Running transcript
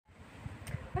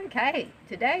Okay,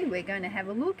 today we're going to have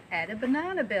a look at a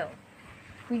banana bell.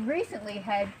 We recently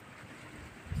had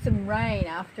some rain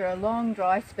after a long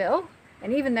dry spell,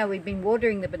 and even though we've been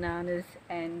watering the bananas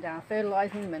and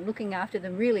fertilising them and looking after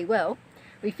them really well,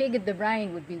 we figured the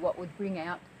rain would be what would bring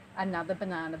out another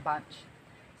banana bunch.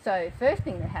 So first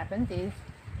thing that happens is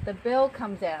the bell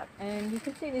comes out, and you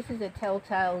can see this is a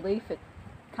telltale leaf. It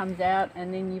comes out,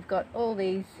 and then you've got all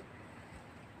these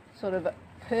sort of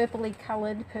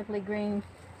purpley green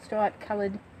striped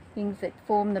coloured things that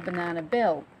form the banana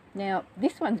bell. Now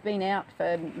this one's been out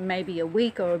for maybe a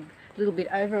week or a little bit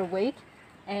over a week,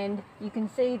 and you can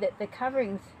see that the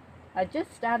coverings are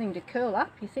just starting to curl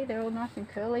up. You see they're all nice and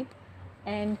curly,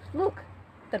 and look,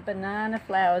 the banana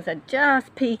flowers are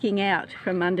just peeking out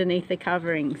from underneath the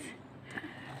coverings.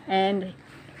 And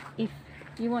if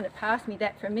you want to pass me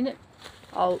that for a minute,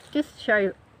 I'll just show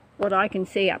you what I can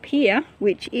see up here,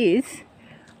 which is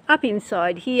up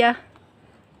inside here.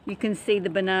 You can see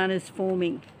the bananas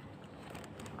forming.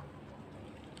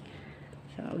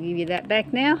 So I'll give you that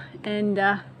back now, and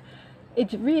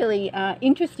it's really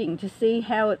interesting to see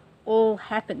how it all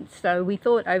happens. So we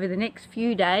thought over the next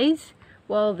few days,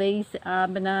 while these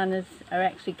bananas are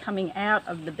actually coming out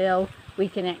of the bell, we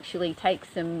can actually take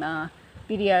some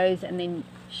videos and then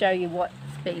show you what's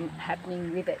been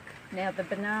happening with it. Now the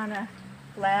banana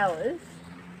flowers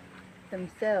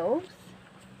themselves,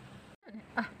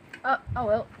 oh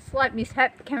well, slight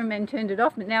mishap, the cameraman turned it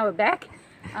off, but now we're back.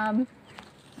 And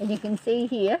you can see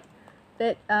here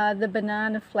that the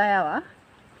banana flower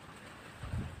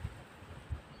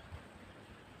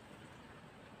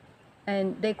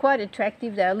and they're quite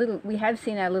attractive. They're we have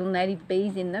seen our little native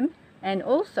bees in them, and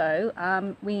also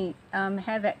we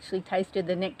have actually tasted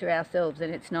the nectar ourselves,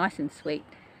 and it's nice and sweet.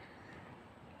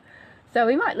 So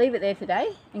we might leave it there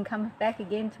today and come back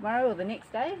again tomorrow or the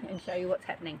next day and show you what's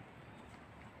happening.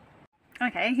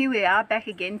 Okay, here we are back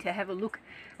again to have a look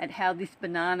at how this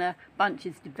banana bunch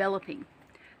is developing.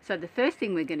 So the first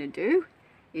thing we're going to do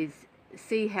is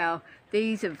see how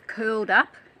these have curled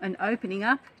up and opening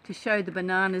up to show the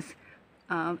bananas,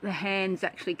 the hands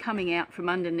actually coming out from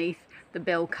underneath the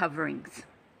bell coverings.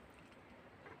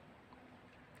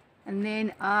 And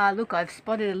then, look, I've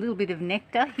spotted a little bit of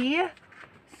nectar here.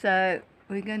 So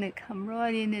we're going to come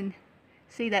right in and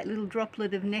see that little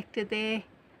droplet of nectar there.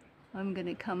 I'm going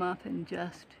to come up and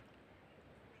just,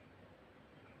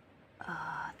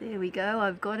 there we go,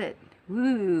 I've got it.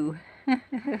 Woo!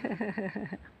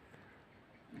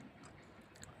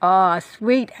 Oh,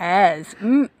 sweet as.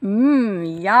 Yum!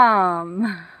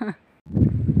 Yeah,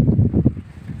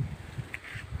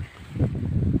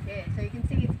 so you can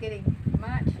see it's getting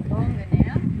much longer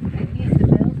now, and here's the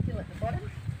bell still at the bottom,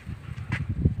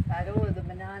 but all of the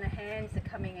banana hands are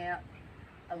coming out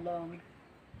along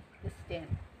the stem.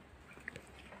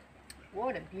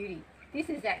 What a beauty. This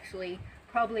is actually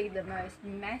probably the most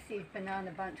massive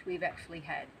banana bunch we've actually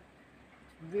had.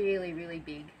 Really, really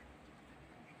big.